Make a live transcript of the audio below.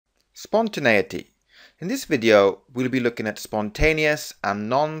Spontaneity. In this video, we'll be looking at spontaneous and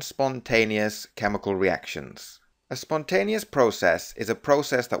non-spontaneous chemical reactions. A spontaneous process is a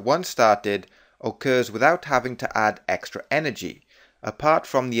process that once started occurs without having to add extra energy, apart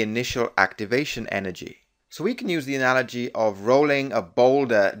from the initial activation energy. So we can use the analogy of rolling a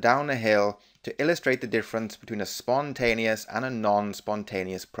boulder down a hill to illustrate the difference between a spontaneous and a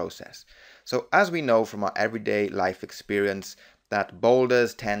non-spontaneous process. So as we know from our everyday life experience, that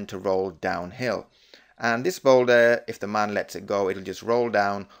boulders tend to roll downhill. And this boulder, if the man lets it go, it'll just roll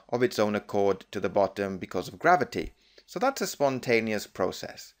down of its own accord to the bottom because of gravity. So that's a spontaneous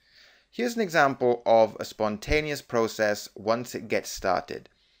process. Here's an example of a spontaneous process once it gets started.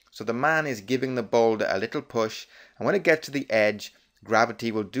 So the man is giving the boulder a little push, and when it gets to the edge,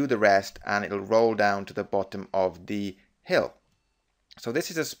 gravity will do the rest and it'll roll down to the bottom of the hill. So this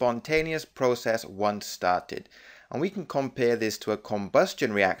is a spontaneous process once started. And we can compare this to a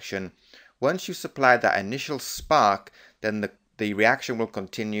combustion reaction. Once you supply that initial spark, then the reaction will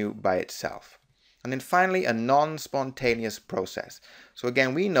continue by itself. And then finally, a non-spontaneous process. So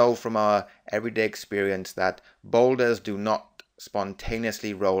again, we know from our everyday experience that boulders do not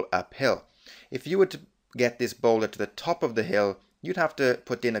spontaneously roll uphill. If you were to get this boulder to the top of the hill, you'd have to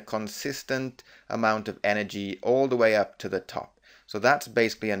put in a consistent amount of energy all the way up to the top. So that's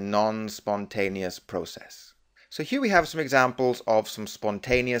basically a non-spontaneous process. So here we have some examples of some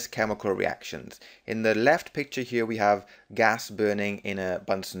spontaneous chemical reactions. In the left picture here we have gas burning in a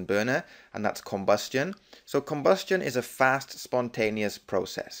Bunsen burner, and that's combustion. So combustion is a fast spontaneous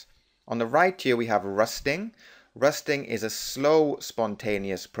process. On the right here we have rusting. Rusting is a slow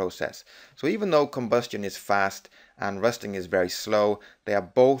spontaneous process. So even though combustion is fast and rusting is very slow, they are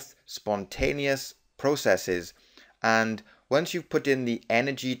both spontaneous processes, and once you've put in the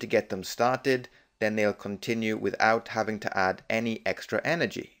energy to get them started, then they'll continue without having to add any extra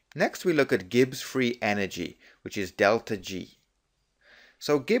energy. Next we look at Gibbs free energy, which is delta G.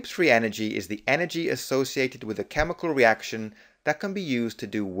 So Gibbs free energy is the energy associated with a chemical reaction that can be used to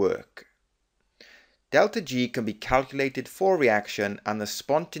do work. Delta G can be calculated for reaction, and the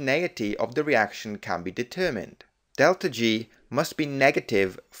spontaneity of the reaction can be determined. Delta G must be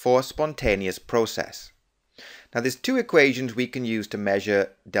negative for a spontaneous process. Now there's two equations we can use to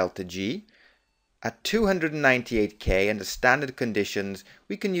measure delta G. At 298 K under standard conditions,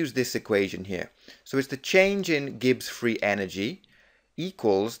 we can use this equation here. So it's the change in Gibbs free energy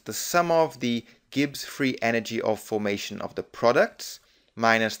equals the sum of the Gibbs free energy of formation of the products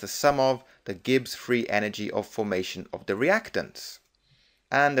minus the sum of the Gibbs free energy of formation of the reactants.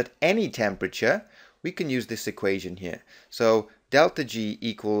 And at any temperature, we can use this equation here. So delta G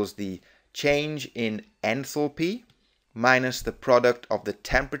equals the change in enthalpy minus the product of the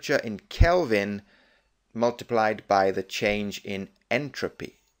temperature in Kelvin multiplied by the change in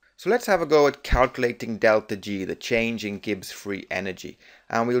entropy. So let's have a go at calculating delta G, the change in Gibbs free energy.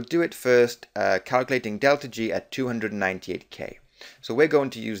 And we'll do it first calculating delta G at 298 K. So we're going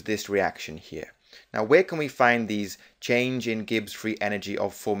to use this reaction here. Now where can we find these change in Gibbs free energy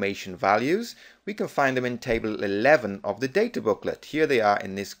of formation values? We can find them in table 11 of the data booklet. Here they are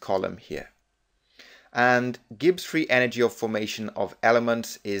in this column here. And Gibbs free energy of formation of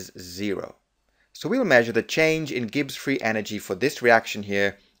elements is 0. So we'll measure the change in Gibbs free energy for this reaction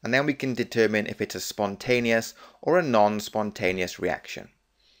here, and then we can determine if it's a spontaneous or a non-spontaneous reaction.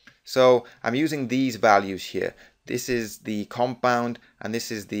 So I'm using these values here. This is the compound and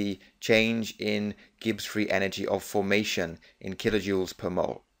this is the change in Gibbs free energy of formation in kilojoules per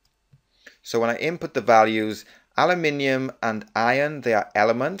mole. So when I input the values, aluminium and iron, they are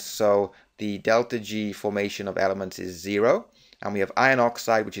elements, so the delta G formation of elements is 0. And we have iron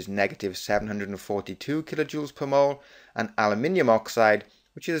oxide, which is negative 742 kilojoules per mole, and aluminium oxide,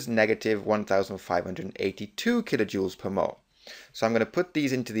 which is negative 1582 kilojoules per mole. So I'm going to put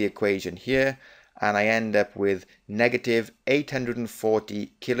these into the equation here, and I end up with negative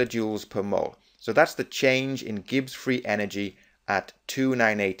 840 kilojoules per mole. So that's the change in Gibbs free energy at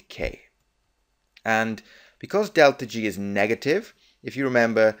 298 K. And because delta G is negative, if you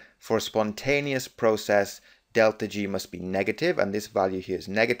remember, for a spontaneous process, delta G must be negative, and this value here is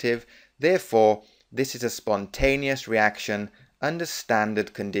negative. Therefore, this is a spontaneous reaction under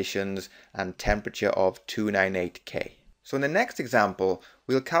standard conditions and temperature of 298 K. So in the next example,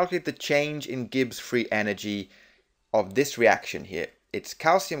 we'll calculate the change in Gibbs free energy of this reaction here. It's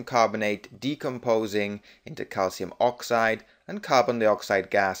calcium carbonate decomposing into calcium oxide and carbon dioxide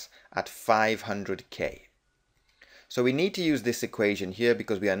gas at 500 K. So we need to use this equation here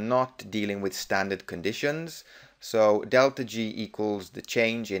because we are not dealing with standard conditions. So delta G equals the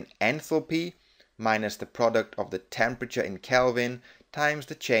change in enthalpy minus the product of the temperature in Kelvin times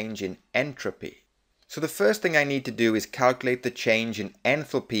the change in entropy. So the first thing I need to do is calculate the change in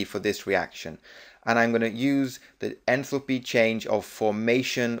enthalpy for this reaction. And I'm going to use the enthalpy change of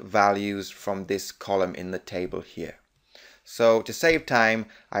formation values from this column in the table here. So to save time,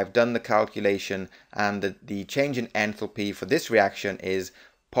 I've done the calculation, and the change in enthalpy for this reaction is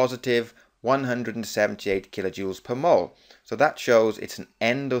positive 178 kilojoules per mole. So that shows it's an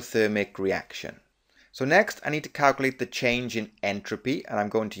endothermic reaction. So next I need to calculate the change in entropy, and I'm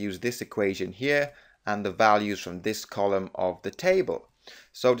going to use this equation here and the values from this column of the table.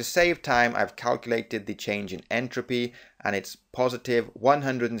 So to save time, I've calculated the change in entropy, and it's positive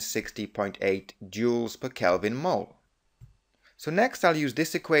 160.8 joules per Kelvin mole. So next I'll use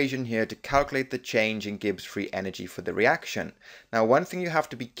this equation here to calculate the change in Gibbs free energy for the reaction. Now one thing you have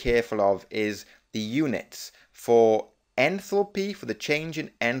to be careful of is the units. For enthalpy, for the change in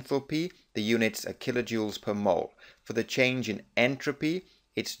enthalpy, the units are kilojoules per mole. For the change in entropy,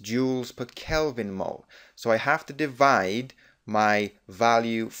 it's joules per Kelvin mole. So I have to divide my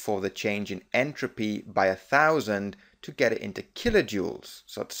value for the change in entropy by 1000 to get it into kilojoules.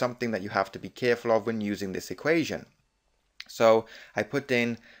 So it's something that you have to be careful of when using this equation. So I put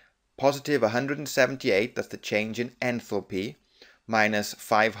in positive 178, that's the change in enthalpy, minus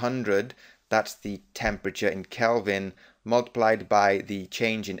 500, that's the temperature in Kelvin, multiplied by the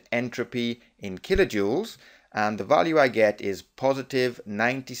change in entropy in kilojoules, and the value I get is positive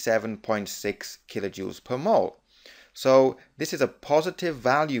 97.6 kilojoules per mole. So this is a positive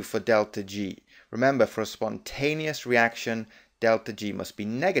value for delta G. Remember, for a spontaneous reaction, delta G must be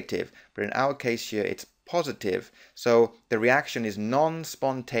negative, but in our case here it's positive, so the reaction is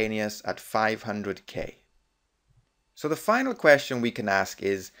non-spontaneous at 500 K. So the final question we can ask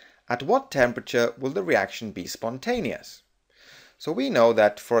is, at what temperature will the reaction be spontaneous? So we know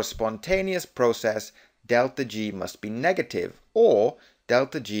that for a spontaneous process, delta G must be negative, or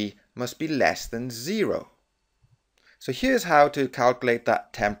delta G must be less than 0. So here's how to calculate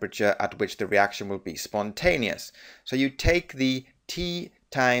that temperature at which the reaction will be spontaneous. So you take the T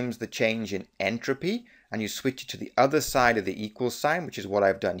times the change in entropy and you switch it to the other side of the equal sign, which is what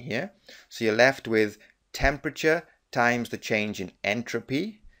I've done here. So you're left with temperature times the change in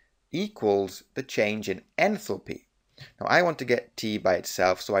entropy equals the change in enthalpy. Now I want to get T by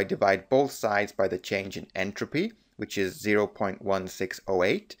itself, so I divide both sides by the change in entropy, which is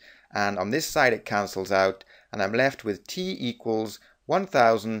 0.1608, and on this side it cancels out, and I'm left with T equals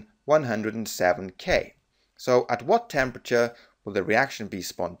 1107 K. So at what temperature will the reaction be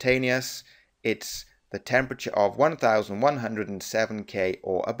spontaneous? It's the temperature of 1107 K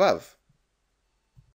or above.